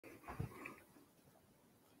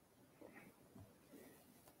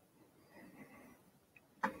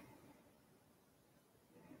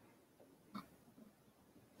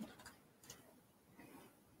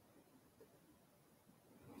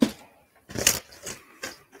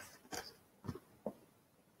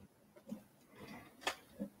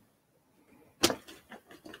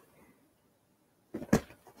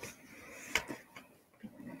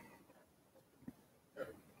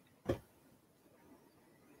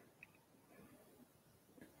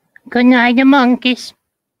Good night, the monkeys.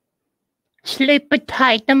 Sleep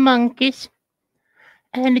tight, the monkeys.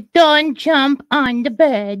 And don't jump on the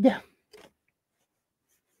bed.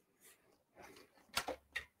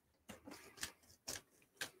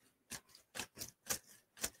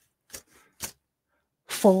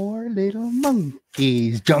 Four little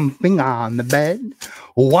monkeys jumping on the bed.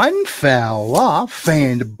 One fell off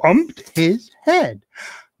and bumped his head.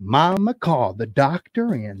 Mama called the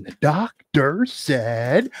doctor, and the doctor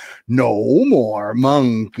said, "No more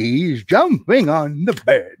monkeys jumping on the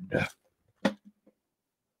bed."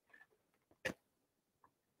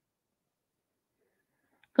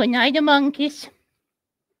 Good night, the monkeys.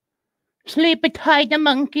 Sleep tight, the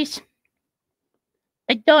monkeys.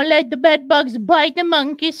 And don't let the bed bugs bite the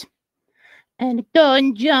monkeys. And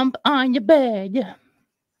don't jump on the bed.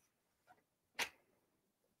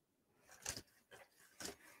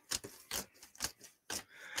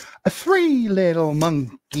 Three little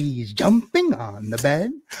monkeys jumping on the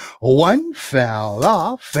bed. One fell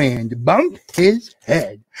off and bumped his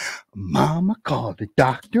head. Mama called the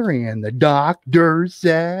doctor, and the doctor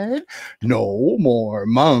said, "No more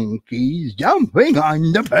monkeys jumping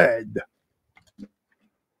on the bed."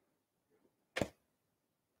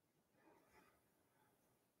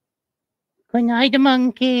 Good night, the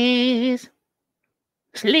monkeys.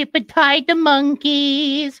 Sleep tight, the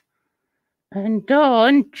monkeys. And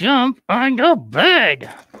don't jump on the bed.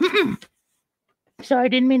 Sorry, I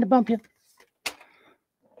didn't mean to bump you.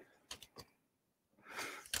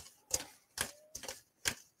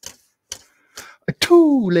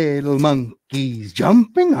 Two little monkeys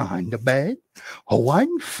jumping on the bed.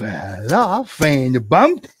 One fell off and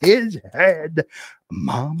bumped his head.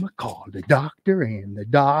 Mama called the doctor, and the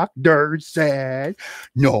doctor said,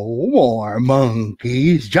 "No more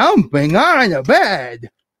monkeys jumping on the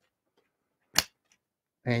bed."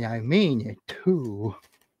 And I mean it too.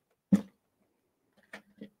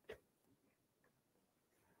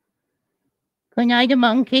 Good night, the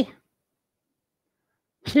monkey.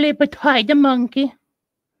 Sleep tight, the monkey.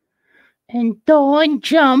 And don't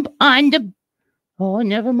jump on the... Oh,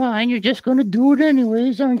 never mind. You're just going to do it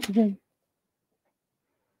anyways, aren't you?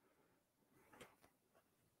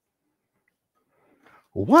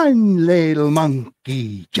 One little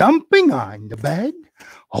monkey jumping on the bed.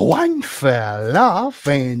 One fell off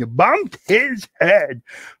and bumped his head.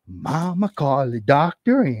 Mama called the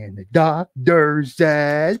doctor, and the doctor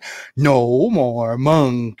said, "No more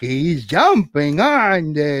monkeys jumping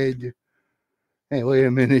on the..." Hey, wait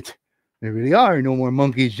a minute. There really are no more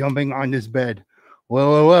monkeys jumping on this bed.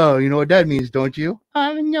 Well, you know what that means, don't you?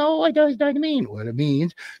 No, what does that mean? Well, it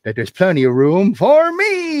means that there's plenty of room for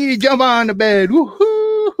me to jump on the bed.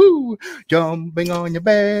 Woohoo! Jumping on your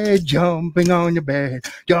bed, jumping on your bed,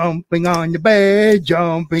 jumping on your bed,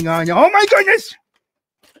 jumping on your... Oh my goodness!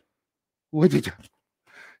 What did you...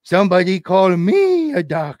 Somebody called me a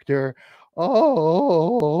doctor.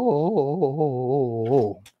 Oh.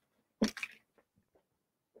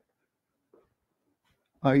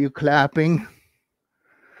 Are you clapping?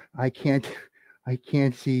 I can't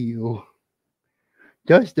see you.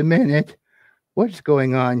 Just a minute. What's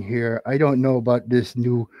going on here? I don't know about this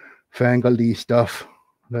new fangledy stuff.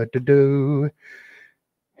 Hey,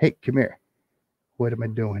 come here. What am I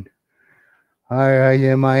doing? All right,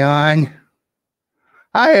 am I on?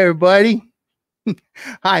 Hi, everybody.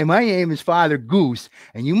 Hi, my name is Father Goose,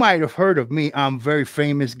 and you might have heard of me. I'm a very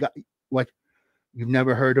famous guy. What? You've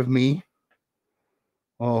never heard of me?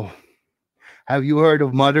 Oh, have you heard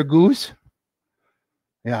of Mother Goose?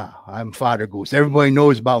 Yeah, I'm Father Goose. Everybody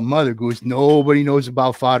knows about Mother Goose. Nobody knows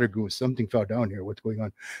about Father Goose. Something fell down here. What's going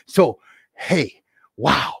on? So, hey,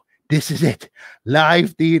 wow, this is it.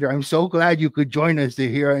 Live theater. I'm so glad you could join us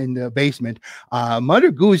here in the basement.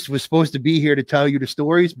 Mother Goose was supposed to be here to tell you the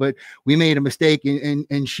stories, but we made a mistake,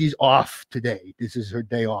 and she's off today. This is her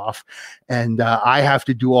day off, and I have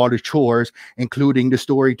to do all the chores, including the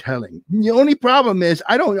storytelling. The only problem is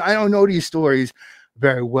I don't know these stories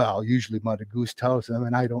very well. Usually Mother Goose tells them,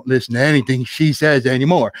 and I don't listen to anything she says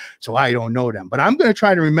anymore, so I don't know them. But I'm going to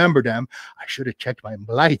try to remember them. I should have checked my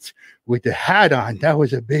lights with the hat on. That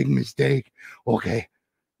was a big mistake. Okay,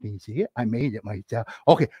 can you see it? I made it myself.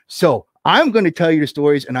 Okay, so I'm going to tell you the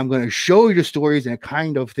stories, and I'm going to show you the stories in a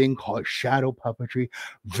kind of thing called shadow puppetry.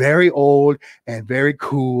 Very old and very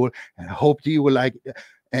cool, and I hope that you will like it.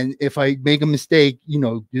 And if I make a mistake,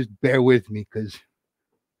 just bear with me, because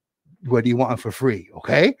what do you want for free?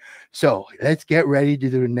 Okay, so let's get ready to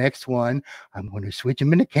do the next one. I'm going to switch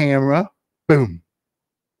them in the camera. Boom.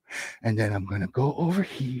 And then I'm going to go over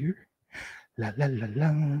here. La la la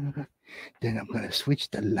la. Then I'm going to switch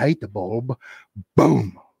the light bulb.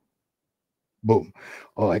 Boom. Boom.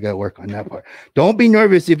 Oh, I gotta work on that part. Don't be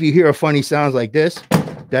nervous if you hear funny sounds like this.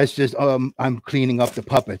 That's just I'm cleaning up the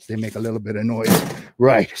puppets. They make a little bit of noise.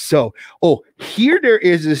 Right. So, oh, here there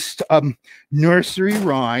is this nursery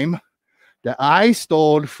rhyme that I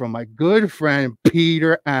stole from my good friend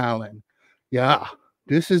Peter Allen. Yeah,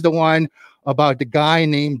 this is the one about the guy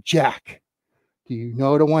named Jack. Do you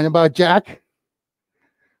know the one about Jack?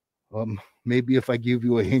 Maybe if I give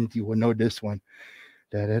you a hint, you will know this one.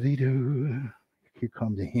 Da-da-dee-doo. Here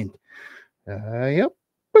comes a hint. Yep.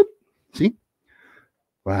 Boop. See?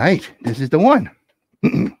 Right. This is the one.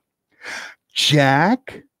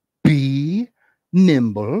 Jack be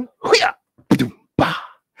nimble. Hoo-yah! Ba-dum-ba.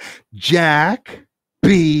 Jack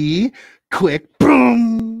be quick.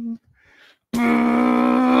 Boom.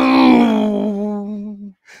 Boom.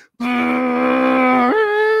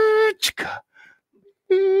 Chicka.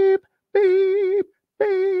 Beep, beep,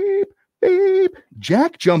 beep, beep.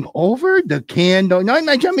 Jack jump over the candle. No, I'm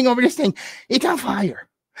not jumping over this thing. It's on fire.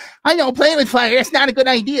 I know playing with fire, it's not a good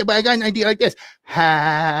idea, but I got an idea like this.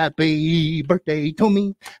 Happy birthday to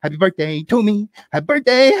me. Happy birthday to me. Happy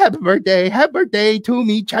birthday, happy birthday, happy birthday to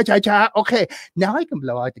me. Cha cha cha. Okay, now I can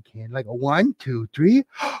blow out the candle like a 1, 2, 3.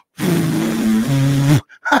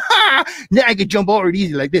 Now I can jump over it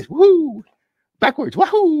easy like this. Woo! Backwards.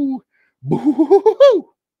 Wahoo! Boo!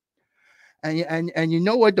 And you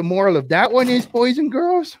know what the moral of that one is, boys and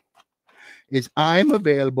girls? Is I'm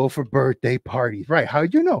available for birthday parties. Right.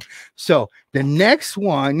 How'd you know? So the next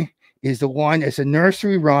one is the one that's a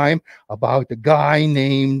nursery rhyme about the guy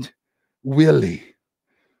named Willie.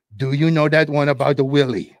 Do you know that one about the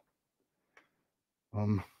Willie? I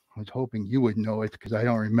was hoping you would know it because I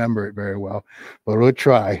don't remember it very well, but we'll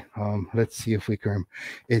try. Let's see if we can.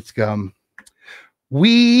 It's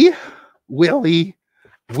Wee Willie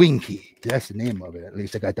Winky. That's the name of it. At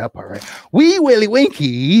least I got that part right. Wee Willie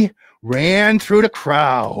Winky ran through the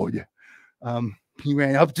crowd. He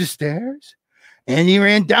ran up the stairs and he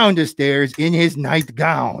ran down the stairs in his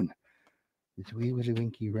nightgown. This Wee Willie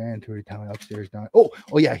Winky ran through the town upstairs down. Oh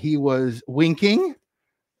yeah, he was winking.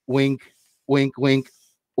 Wink, wink, wink,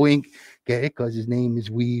 wink. Get it? Because his name is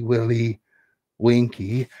Wee Willie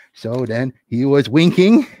Winky. So then he was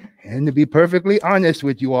winking. And to be perfectly honest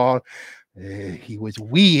with you all, he was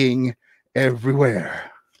weeing everywhere.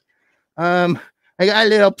 I got a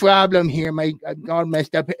little problem here. I'm all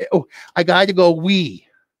messed up. Oh, I got to go wee.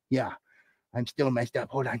 Yeah, I'm still messed up.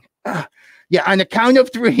 Hold on. Yeah, on the count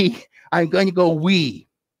of 3, I'm going to go wee.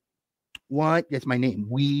 One, that's my name.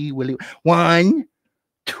 Wee Willie. 1,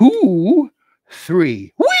 2,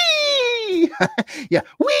 3. Wee! Yeah,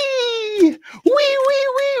 wee! Wee, wee,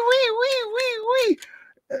 wee, wee, wee, wee, wee.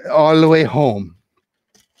 All the way home.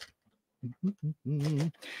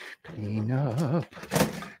 Clean up.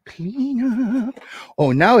 Clean up.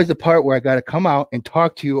 Oh, now is the part where I got to come out and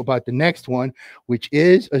talk to you about the next one, which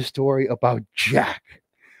is a story about Jack.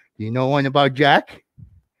 Do you know one about Jack?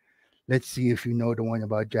 Let's see if you know the one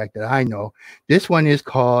about Jack that I know. This one is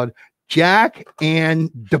called Jack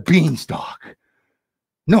and the Beanstalk.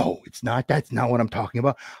 No, it's not. That's not what I'm talking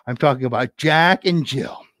about. I'm talking about Jack and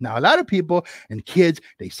Jill. Now, a lot of people and kids,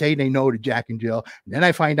 they say they know the Jack and Jill. And then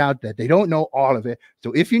I find out that they don't know all of it.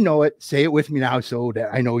 So if you know it, say it with me now so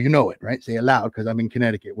that I know you know it, right? Say it loud because I'm in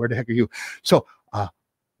Connecticut. Where the heck are you? So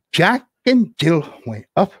Jack and Jill went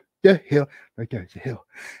up the hill, right there's the hill,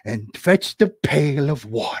 and fetched a pail of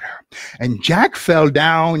water. And Jack fell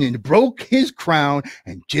down and broke his crown,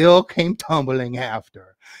 and Jill came tumbling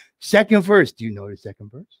after. Second verse. Do you know the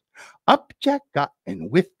second verse? Up Jack got,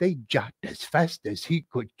 and with a jot, as fast as he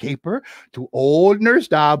could caper, to old Nurse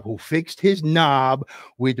Dobb, who fixed his knob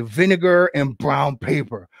with vinegar and brown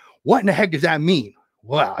paper. What in the heck does that mean?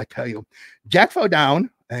 Well, I tell you, Jack fell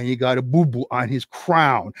down and he got a boo-boo on his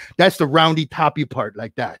crown. That's the roundy toppy part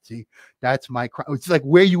like that. See, that's my crown. It's like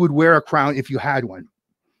where you would wear a crown if you had one.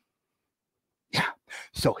 Yeah.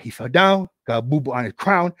 So he fell down, got a boo-boo on his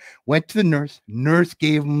crown, went to the nurse. Nurse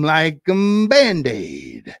gave him like a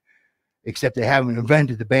Band-Aid. Except they haven't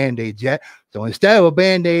invented the Band-Aids yet. So instead of a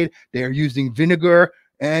Band-Aid, they're using vinegar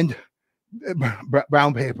and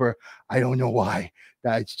brown paper. I don't know why.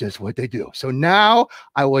 That's just what they do. So now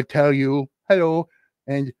I will tell you hello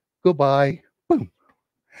and goodbye. Boom.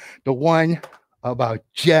 The one about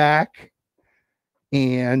Jack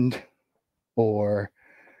and or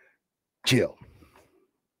Jill.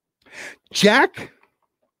 Jack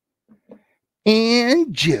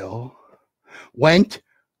and Jill went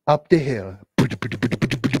up the hill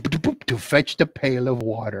to fetch the pail of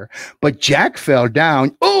water, but Jack fell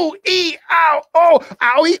down. Oh, ow, oh,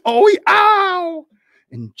 owie, owie, ow!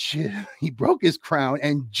 And Jill, he broke his crown,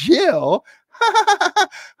 and Jill,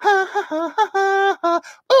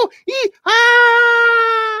 Oh,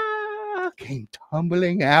 came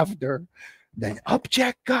tumbling after. Then up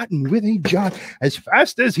Jack got and with a jaunt as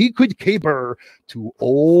fast as he could caper to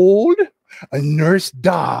old Nurse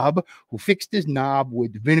Dobb, who fixed his knob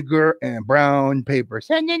with vinegar and brown paper.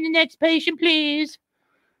 Send in the next patient, please.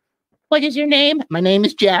 What is your name? My name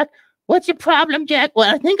is Jack. What's your problem, Jack?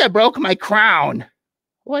 Well, I think I broke my crown.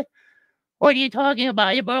 What are you talking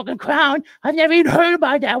about? Your broken crown? I've never even heard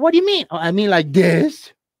about that. What do you mean? Oh, I mean like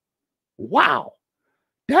this. Wow.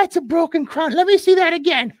 That's a broken crown. Let me see that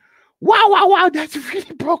again. Wow. That's a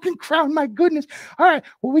really broken crown. My goodness. All right.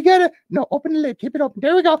 Well, we got to, no, open the lid. Keep it open.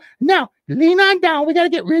 There we go. Now, lean on down. We got to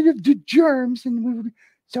get rid of the germs.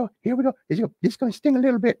 So here we go. This is going to sting a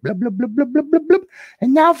little bit. Blub, blub, blub, blub, blub, blub, blub.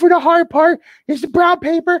 And now for the hard part is the brown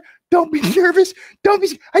paper. Don't be nervous. I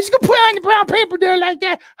just going to put on the brown paper there like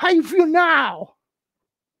that. How you feel now?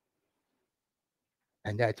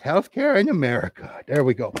 And that's healthcare in America. There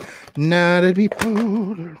we go. Now that we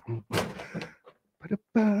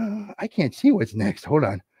I can't see what's next. Hold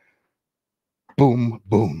on. Boom,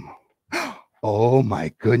 boom. Oh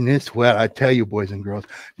my goodness. Well, I tell you, boys and girls,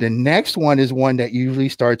 the next one is one that usually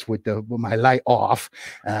starts with my light off.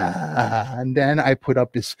 And then I put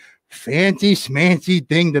up this fancy smancy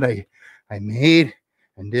thing that I made.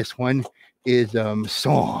 And this one is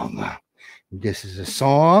song. This is a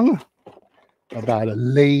song about a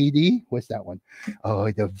lady. What's that one?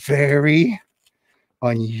 Oh, the very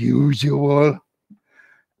unusual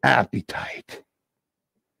appetite.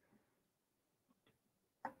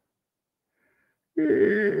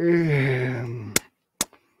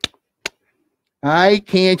 I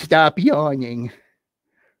can't stop yawning.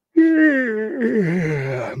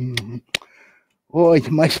 Oh,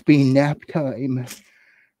 it must be nap time.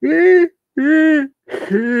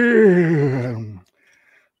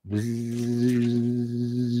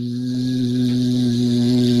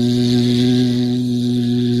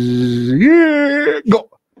 Go.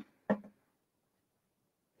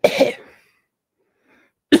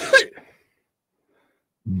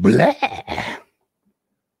 Blah.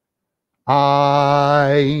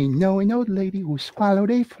 I know an old lady who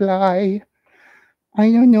swallowed a fly.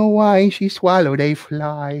 I don't know why she swallowed a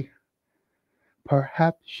fly.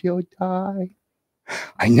 Perhaps she'll die.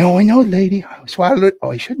 I know an old lady who swallowed.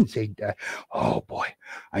 Oh, I shouldn't say that. Oh boy.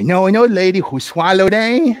 I know an old lady who swallowed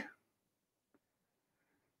a.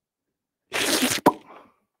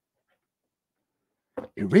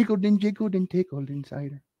 It wriggled and jiggled and tickled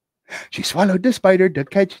inside her. She swallowed the spider to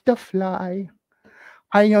catch the fly.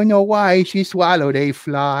 I don't know why she swallowed a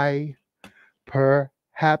fly.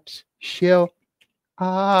 Perhaps she'll.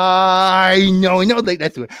 I know an old lady.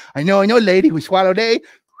 That's what. I know an old lady who swallowed a.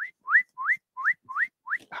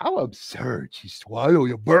 How absurd. She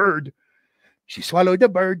swallowed a bird. She swallowed the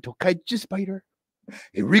bird to catch the spider.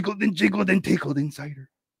 It wriggled and jiggled and tickled inside her.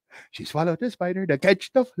 She swallowed the spider to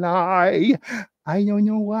catch the fly. I don't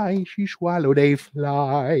know why she swallowed a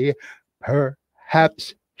fly.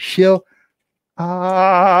 Perhaps she'll.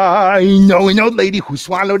 I know an old lady who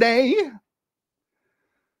swallowed a.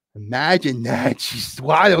 Imagine that. She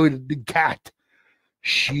swallowed the cat.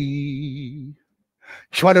 She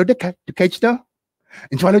swallowed the cat to catch the.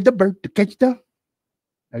 And swallowed the bird to catch the.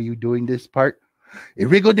 Are you doing this part? It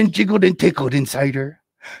wriggled and jiggled and tickled inside her.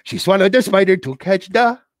 She swallowed the spider to catch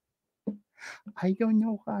the. I don't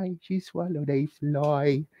know why she swallowed a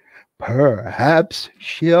fly. Perhaps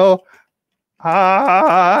she'll.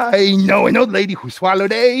 I know an old lady who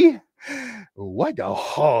swallowed a. What a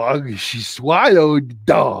hog. She swallowed the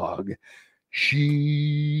dog.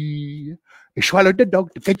 She swallowed the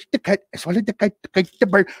dog to catch the cat. Swallowed the cat to catch the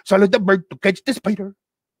bird. Swallowed the bird to catch the spider.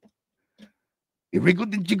 It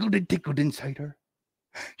wriggled and jiggled and tickled inside her.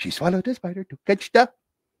 She swallowed the spider to catch the.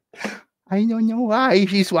 I don't know why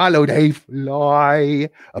she swallowed a fly.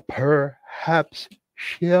 Perhaps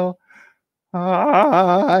she'll.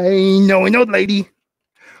 I know an old lady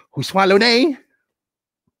who swallowed a.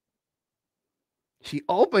 She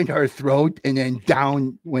opened her throat and then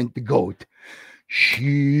down went the goat.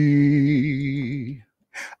 She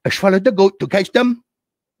swallowed the goat to catch them.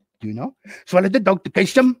 Do you know? Swallowed the dog to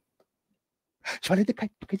catch them. Swallowed the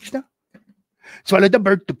cat to catch them. Swallowed the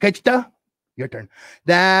bird to catch the. Your turn.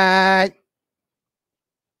 That.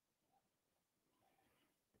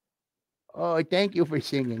 Oh, thank you for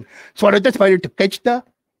singing. Swallowed the spider to catch the.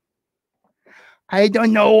 I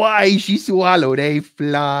don't know why she swallowed a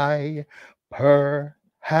fly.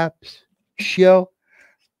 Perhaps she'll.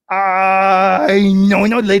 I know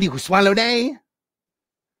an old lady who swallowed a.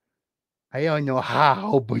 I don't know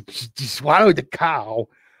how, but she swallowed the cow.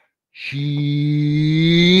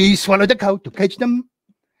 She swallowed the cow to catch them,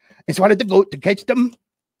 and swallowed the goat to catch them,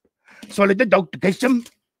 swallowed the dog to catch them,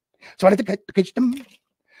 swallowed the cat to catch them,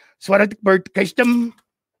 swallowed the bird to catch them.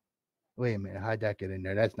 Wait a minute, how'd that get in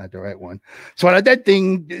there? That's not the right one. Swallowed that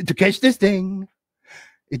thing to catch this thing.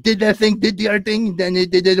 It did that thing, did the other thing, then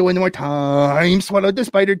it did it one more time. Swallowed the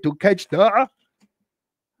spider to catch the...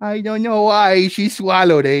 I don't know why she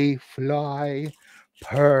swallowed a fly.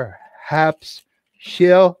 Perhaps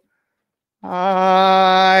she'll...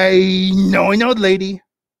 I know an old lady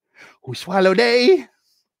who swallowed a...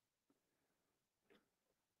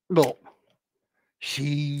 No.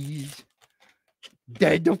 She's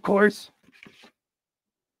dead, of course.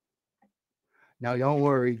 Now, don't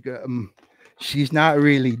worry. She's not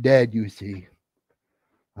really dead, you see.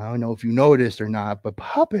 I don't know if you noticed or not, but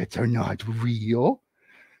puppets are not real.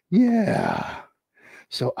 Yeah.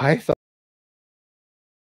 So I thought...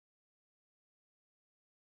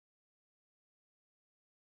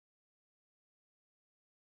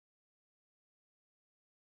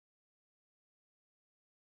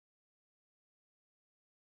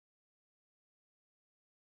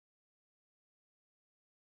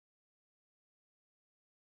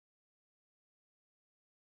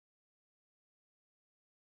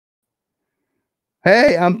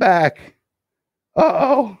 Hey, I'm back.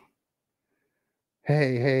 Uh-oh.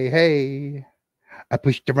 Hey. I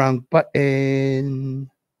pushed the wrong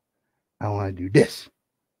button. I want to do this.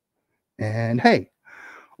 And hey,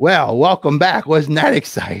 well, welcome back. Wasn't that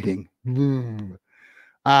exciting?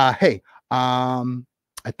 Hey,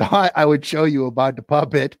 I thought I would show you about the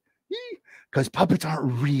puppet because puppets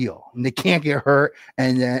aren't real and they can't get hurt,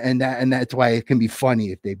 and that's why it can be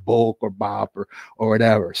funny if they bulk or bop or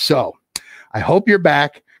whatever. So I hope you're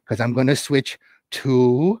back because I'm going to switch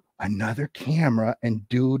to another camera and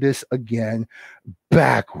do this again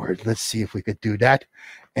backward. Let's see if we could do that.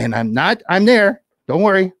 And I'm there. Don't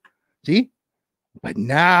worry. See? But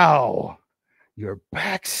now you're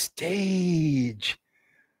backstage.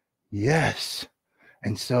 Yes.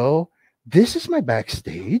 And so this is my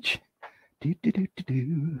backstage.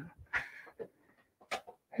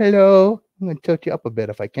 Hello. I'm going to tilt you up a bit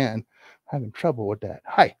if I can. I'm having trouble with that.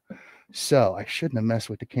 Hi. So I shouldn't have messed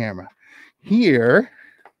with the camera. Here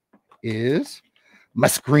is my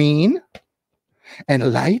screen and a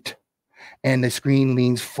light, and the screen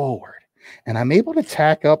leans forward. And I'm able to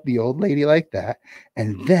tack up the old lady like that.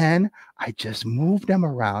 And then I just move them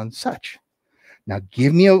around such. Now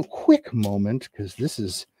give me a quick moment because this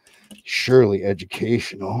is surely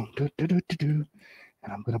educational. And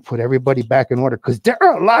I'm going to put everybody back in order because there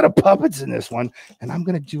are a lot of puppets in this one. And I'm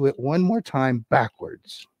going to do it one more time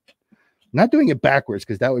backwards. Not doing it backwards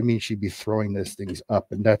because that would mean she'd be throwing these things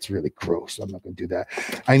up, and that's really gross. I'm not going to do that.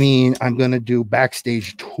 I mean, I'm going to do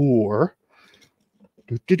backstage tour.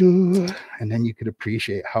 And then you could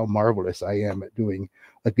appreciate how marvelous I am at doing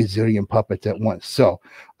a gazillion puppets at once. So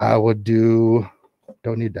I will do...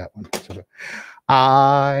 Don't need that one. So,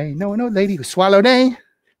 I know an old lady who swallowed a...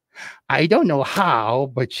 I don't know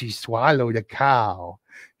how, but she swallowed a cow.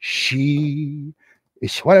 She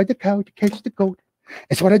swallowed the cow to catch the goat.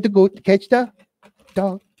 And swallowed the goat to catch the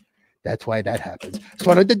dog. That's why that happens.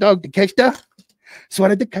 Swallowed the dog to catch the...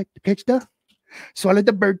 Swallowed the cat to catch the... Swallowed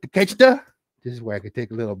the bird to catch the... This is where I could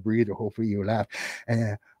take a little breather. Hopefully you laugh.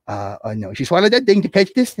 And no, she swallowed that thing to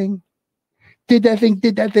catch this thing. Did that thing.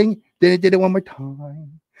 Then it did it one more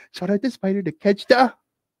time. Swallowed the spider to catch the...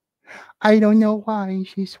 I don't know why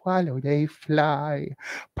she swallowed a fly.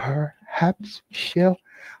 Perhaps she'll...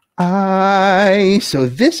 So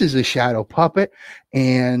this is a shadow puppet,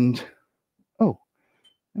 and oh,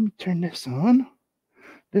 let me turn this on.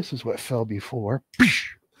 This is what fell before.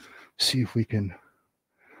 See if we can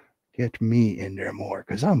get me in there more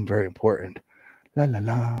because I'm very important. La la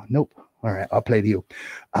la. Nope. All right, I'll play to you.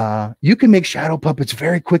 You can make shadow puppets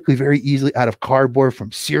very quickly, very easily out of cardboard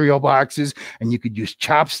from cereal boxes, and you could use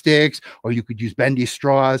chopsticks or you could use bendy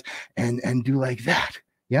straws and do like that.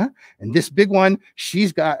 Yeah. And this big one,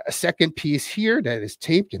 she's got a second piece here that is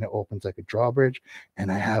taped and it opens like a drawbridge. And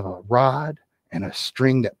I have a rod and a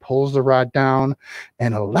string that pulls the rod down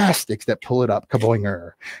and elastics that pull it up.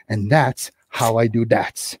 Kaboinger. And that's how I do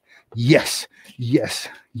that. Yes.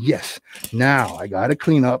 Now I got to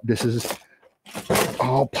clean up. This is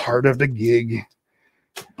all part of the gig.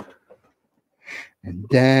 And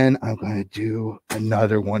then I'm going to do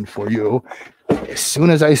another one for you. As soon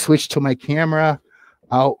as I switch to my camera,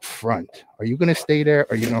 out front. Are you going to stay there or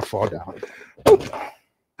are you going to fall down?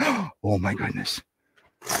 Oh my goodness.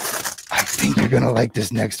 I think you're going to like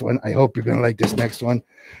this next one. I hope you're going to like this next one.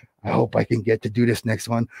 I hope I can get to do this next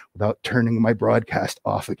one without turning my broadcast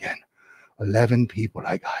off again. 11 people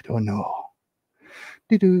I got. Oh no.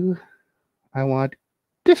 Doo-doo. I want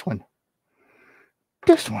this one.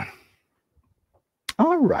 This one.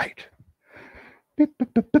 All right.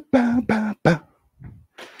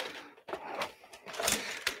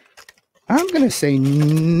 I'm going to say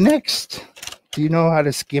next. Do you know how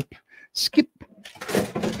to skip? Skip.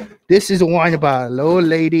 This is a one about a little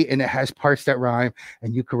lady, and it has parts that rhyme,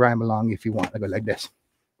 and you can rhyme along if you want. I go like this.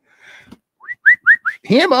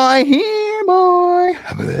 Here, boy, here, boy.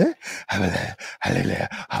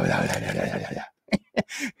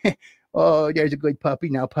 Oh, there's a good puppy.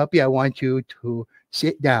 Now, puppy, I want you to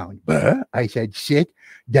sit down. I said sit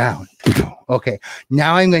down. Okay.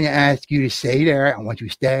 Now I'm going to ask you to stay there. I want you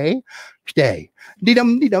to stay. Stay.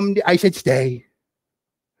 Dee-dum, dee-dum, I said stay.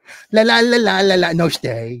 La, la, la, la, la, la. No,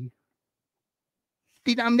 stay.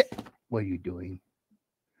 Dee-dum, what are you doing?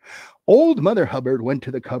 Old Mother Hubbard went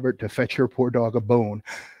to the cupboard to fetch her poor dog a bone.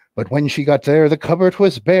 But when she got there, the cupboard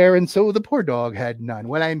was bare, and so the poor dog had none.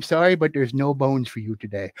 Well, I'm sorry, but there's no bones for you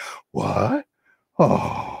today. What?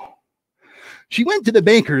 Oh. She went to the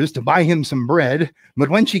baker's to buy him some bread, but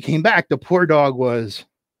when she came back, the poor dog was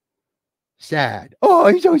sad. Oh,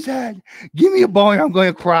 I'm so sad. Give me a bone. I'm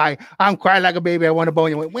going to cry. I'm crying like a baby. I want a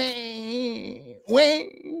bone. And went, wait,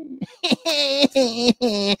 wait.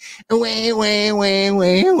 Wait, wait, wait,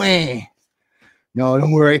 wait, wait. No,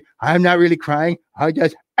 don't worry. I'm not really crying. I'm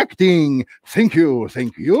just acting. Thank you,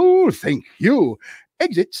 thank you, thank you.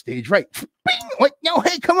 Exit stage right. Bing! What? No,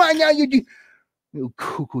 hey, come on now, you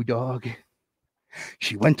cuckoo dog.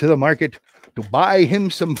 She went to the market to buy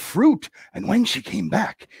him some fruit, and when she came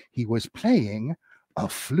back, he was playing a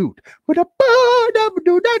flute. With a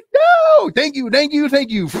thank you, thank you,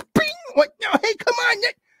 thank you. Bing! What? No, hey, come on.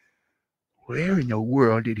 Where in the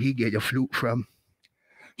world did he get a flute from?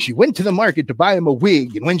 She went to the market to buy him a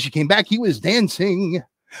wig, and when she came back, he was dancing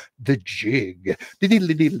the jig. Hey,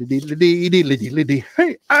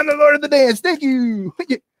 I'm the Lord of the Dance. Thank you. I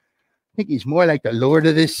think he's more like the Lord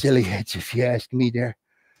of the Silly Heads, if you ask me there.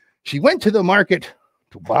 She went to the market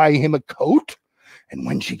to buy him a coat, and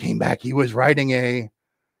when she came back, he was riding a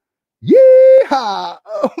yeehaw.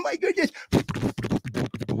 Oh, my goodness.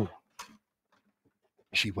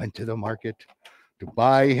 She went to the market to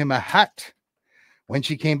buy him a hat. When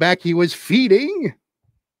she came back, he was feeding.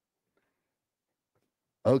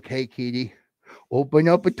 Okay, kitty, open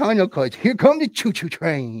up a tunnel, cause here come the choo-choo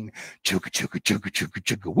train. Chooka, chooka, chooka, chooka,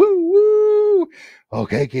 chooka, woo, woo.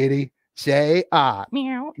 Okay, kitty, say ah.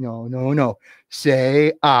 Meow. No, no, no.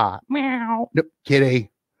 Say ah. Meow. Nope,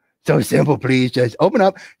 kitty. So simple, please. Just open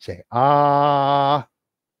up. Say ah.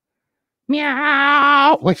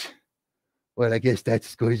 Meow. What? Well, I guess that's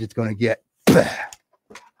as good as it's gonna get.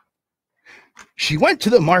 She went to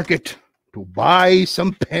the market to buy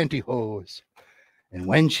some pantyhose. And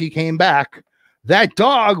when she came back, that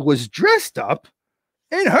dog was dressed up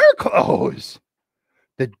in her clothes.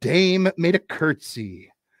 The dame made a curtsy,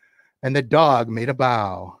 and the dog made a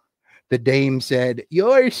bow. The dame said,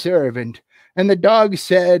 "Your servant." And the dog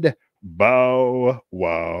said, "Bow,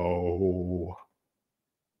 wow."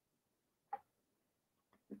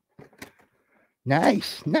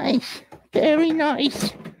 Nice, nice. Very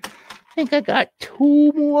nice. I think I got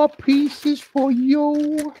 2 more pieces for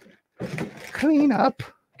you. Clean up.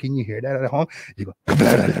 Can you hear that at home? You go.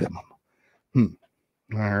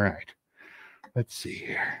 All right. Let's see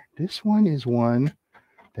here. This one is one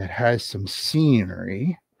that has some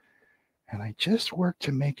scenery, and I just worked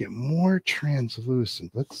to make it more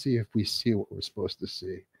translucent. Let's see if we see what we're supposed to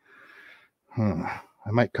see. I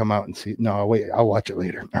might come out and see. No, wait. I'll watch it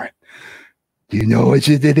later. All right. Do you know what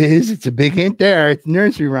it is? It's a big hint there. It's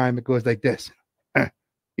nursery rhyme. It goes like this.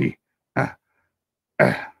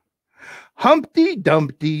 Humpty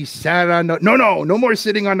Dumpty sat on the... No more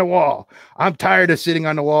sitting on the wall. I'm tired of sitting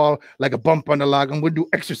on the wall like a bump on the log. I'm going to do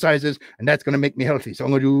exercises, and that's going to make me healthy. So I'm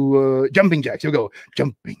going to do jumping jacks. Here we go.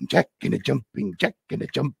 Jumping jack and a jumping jack and a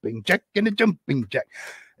jumping jack and a jumping jack.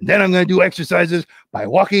 And then I'm going to do exercises by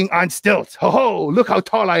walking on stilts. Ho, look how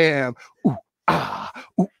tall I am. Ooh, ah,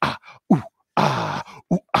 ooh, ah, ooh, ah,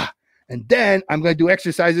 ooh, ah. And then I'm going to do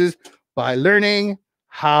exercises by learning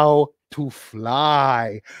how to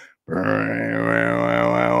fly. And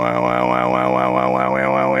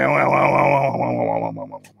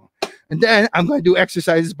then I'm going to do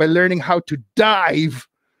exercises by learning how to dive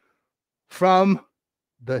from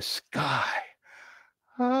the sky.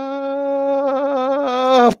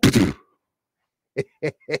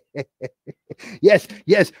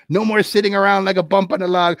 Yes. No more sitting around like a bump on a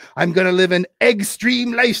log. I'm going to live an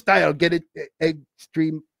extreme lifestyle. Get it?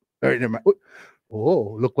 Extreme. All right, never mind.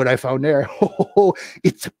 Oh, look what I found there. Oh,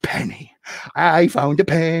 it's a penny. I found a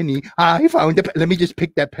penny. I found a penny. Let me just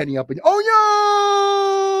pick that penny up and oh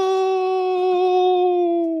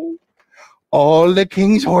no! All the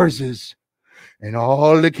king's horses and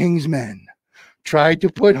all the king's men tried to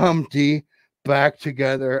put Humpty back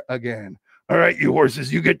together again. All right, you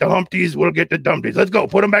horses, you get the Humpties, we'll get the Dumpties. Let's go.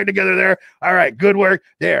 Put them back together there. All right, good work.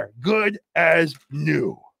 There, good as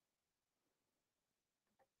new.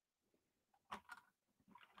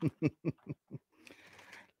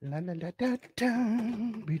 La, la, la, da, da.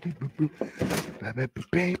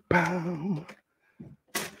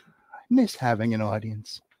 I miss having an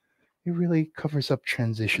audience. It really covers up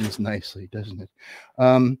transitions nicely, doesn't it?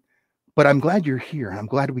 But I'm glad you're here. I'm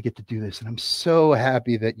glad we get to do this. And I'm so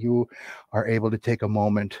happy that you are able to take a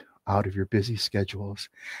moment out of your busy schedules.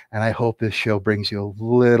 And I hope this show brings you a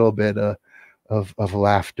little bit of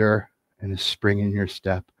laughter and a spring in your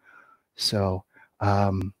step. So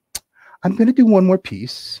I'm going to do one more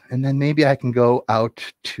piece, and then maybe I can go out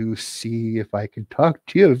to see if I can talk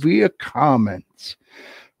to you via comments,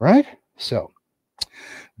 right? So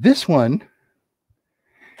this one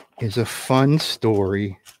is a fun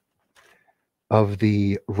story of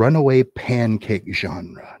the runaway pancake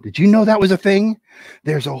genre. Did you know that was a thing?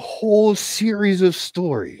 There's a whole series of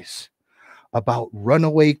stories about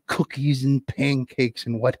runaway cookies and pancakes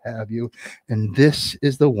and what have you. And this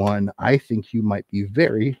is the one I think you might be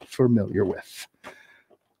very familiar with.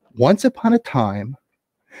 Once upon a time,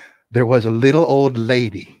 there was a little old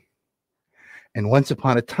lady. And once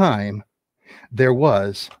upon a time, there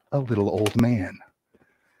was a little old man.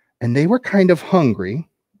 And they were kind of hungry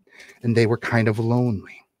and they were kind of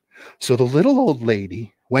lonely. So the little old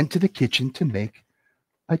lady went to the kitchen to make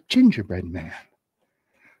a gingerbread man.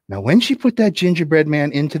 Now, when she put that gingerbread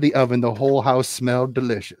man into the oven, the whole house smelled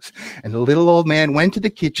delicious. And the little old man went to the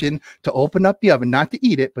kitchen to open up the oven, not to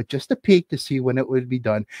eat it, but just to peek to see when it would be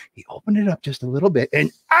done. He opened it up just a little bit,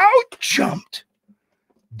 and out jumped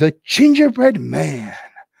the gingerbread man.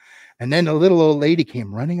 And then the little old lady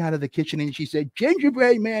came running out of the kitchen, and she said,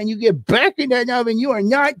 "Gingerbread man, you get back in that oven. You are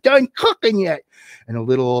not done cooking yet." And the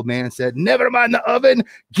little old man said, "Never mind the oven.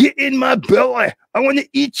 Get in my belly. I want to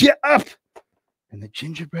eat you up." And the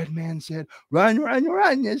gingerbread man said, "Run, run,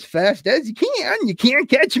 run as fast as you can. You can't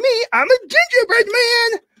catch me. I'm a gingerbread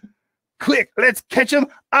man. Quick, let's catch him.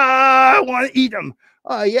 I want to eat him.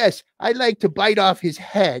 Oh, yes, I'd like to bite off his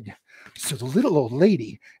head." So the little old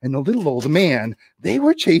lady and the little old man, they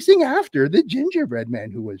were chasing after the gingerbread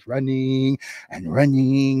man who was running and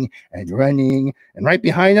running and running. And right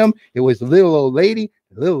behind them, it was the little old lady,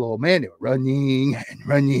 the little old man. They were running and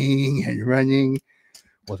running and running.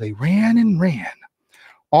 Well, they ran and ran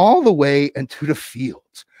all the way into the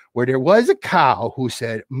fields where there was a cow who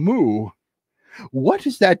said, "Moo, what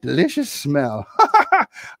is that delicious smell?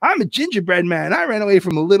 I'm a gingerbread man. I ran away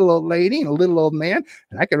from a little old lady and a little old man,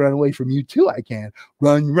 and I can run away from you too. I can.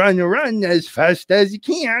 Run, run, run as fast as you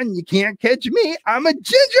can. You can't catch me. I'm a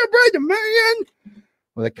gingerbread man."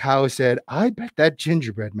 Well, the cow said, "I bet that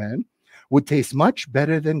gingerbread man would taste much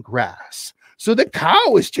better than grass." So the cow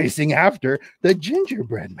was chasing after the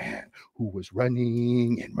gingerbread man, who was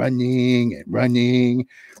running and running and running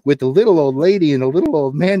with the little old lady and the little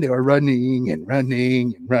old man. They were running and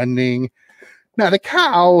running and running. Now, the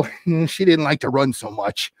cow, she didn't like to run so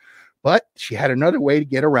much, but she had another way to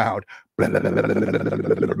get around.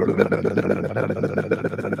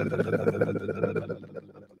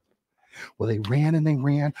 Well, they ran and they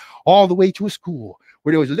ran all the way to a school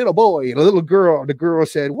where there was a little boy and a little girl. The girl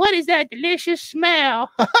said, "What is that delicious smell?"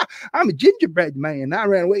 "I'm a gingerbread man. I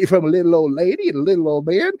ran away from a little old lady and a little old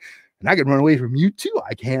man, and I can run away from you too.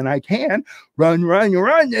 I can. Run, run,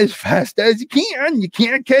 run as fast as you can. You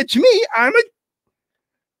can't catch me. I'm a..."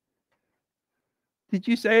 Did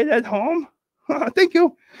you say it at home? Thank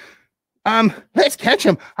you. Let's catch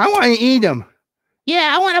him. I want to eat him.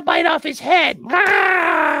 Yeah, I want to bite off his head.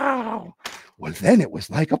 Wow. Well, then it was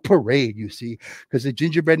like a parade, you see, because the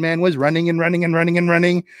gingerbread man was running and running and running and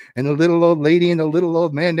running, and the little old lady and the little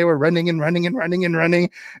old man, they were running and running and running and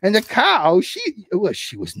running, and the cow, she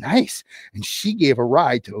was nice, and she gave a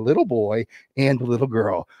ride to the little boy and the little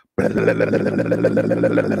girl.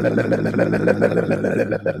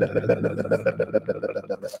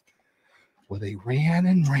 Well, they ran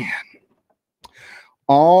and ran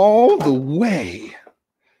all the way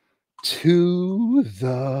to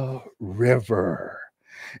the river.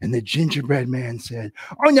 And the gingerbread man said,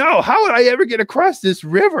 "Oh no, how would I ever get across this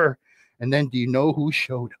river?" And then do you know who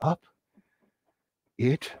showed up?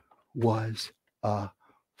 It was a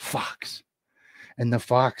fox. And the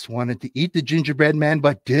fox wanted to eat the gingerbread man,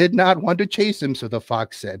 but did not want to chase him. So the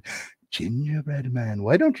fox said, Gingerbread man,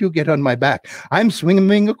 why don't you get on my back? I'm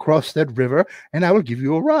swimming across that river and I will give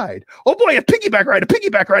you a ride. Oh boy, a piggyback ride, a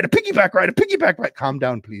piggyback ride, a piggyback ride, a piggyback ride. Calm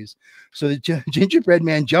down, please. So the gingerbread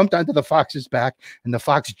man jumped onto the fox's back and the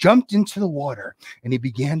fox jumped into the water and he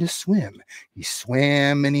began to swim. He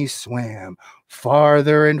swam and he swam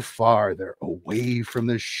farther and farther away from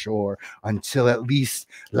the shore until at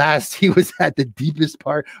last he was at the deepest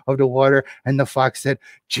part of the water. And the fox said,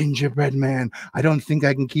 Gingerbread man, I don't think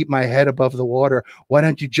I can keep my head above the water. Why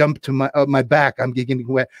don't you jump to my back? I'm getting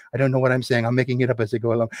wet. I don't know what I'm saying. I'm making it up as I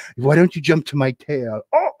go along. Why don't you jump to my tail?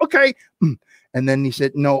 Oh, okay. And then he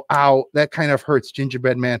said, no, ow, that kind of hurts,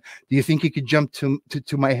 Gingerbread man. Do you think you could jump to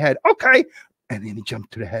my head? Okay. And then he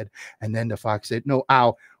jumped to the head. And then the fox said, no,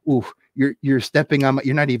 ow, oof, you're stepping on my,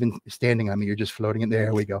 you're not even standing on me. You're just floating in there.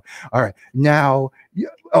 There we go. All right. Now,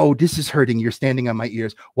 oh, this is hurting. You're standing on my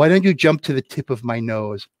ears. Why don't you jump to the tip of my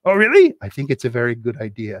nose? Oh, really? I think it's a very good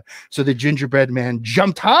idea. So the gingerbread man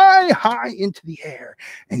jumped high into the air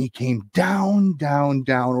and he came down, down,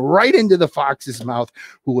 down right into the fox's mouth,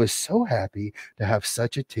 who was so happy to have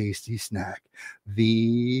such a tasty snack.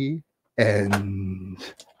 The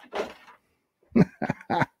end.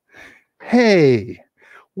 Hey,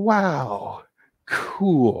 wow,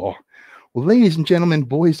 cool. Well, ladies and gentlemen,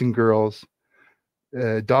 boys and girls,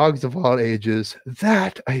 dogs of all ages,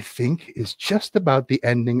 that I think is just about the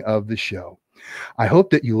ending of the show. I hope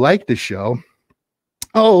that you liked the show.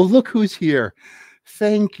 Oh, look who's here.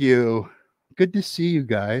 Thank you. Good to see you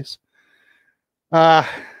guys. That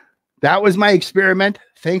was my experiment.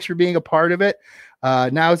 Thanks for being a part of it.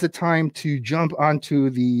 Now is the time to jump onto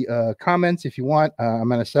the comments if you want.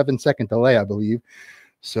 I'm on a 7-second delay, I believe.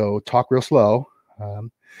 So talk real slow.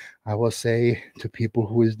 I will say to people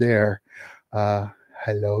who is there,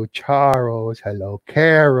 hello, Charles. Hello,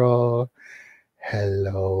 Carol.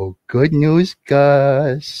 Hello, Good News,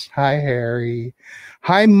 Gus. Hi, Harry.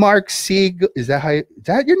 Hi, Mark Siegel. Is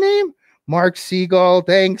that your name? Mark Siegel,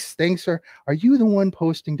 thanks. Are you the one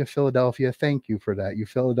posting to Philadelphia? Thank you for that. You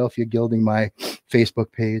Philadelphia gilding my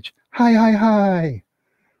Facebook page. Hi.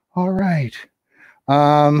 All right.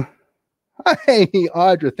 Hey,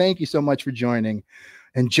 Audra, thank you so much for joining.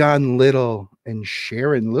 And John Little and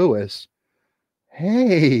Sharon Lewis.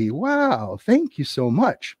 Hey, wow. Thank you so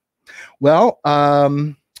much. Well,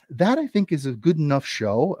 that I think is a good enough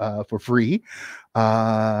show for free.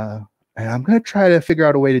 And I'm going to try to figure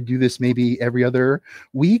out a way to do this maybe every other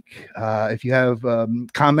week. If you have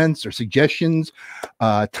comments or suggestions,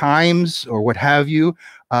 times or what have you,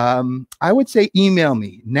 I would say email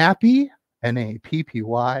me, Nappy,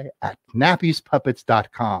 Nappy, at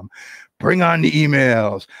nappyspuppets.com. Bring on the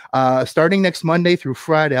emails. Starting next Monday through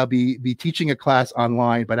Friday, I'll be teaching a class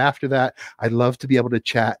online. But after that, I'd love to be able to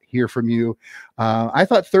chat, hear from you. I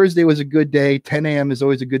thought Thursday was a good day. 10 a.m. is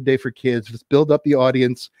always a good day for kids. Let's build up the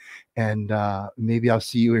audience, and maybe I'll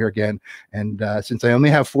see you here again. And since I only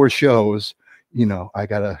have 4 shows, I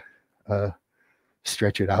got to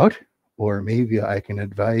stretch it out. Or maybe I can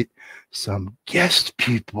invite some guest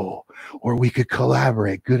people, or we could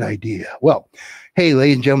collaborate. Good idea. Well, hey,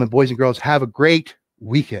 ladies and gentlemen, boys and girls, have a great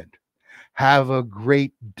weekend. Have a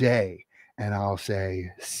great day. And I'll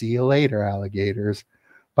say, see you later, alligators.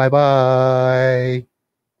 Bye-bye.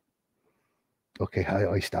 Okay, how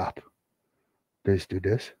do I stop? Let's do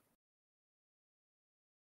this.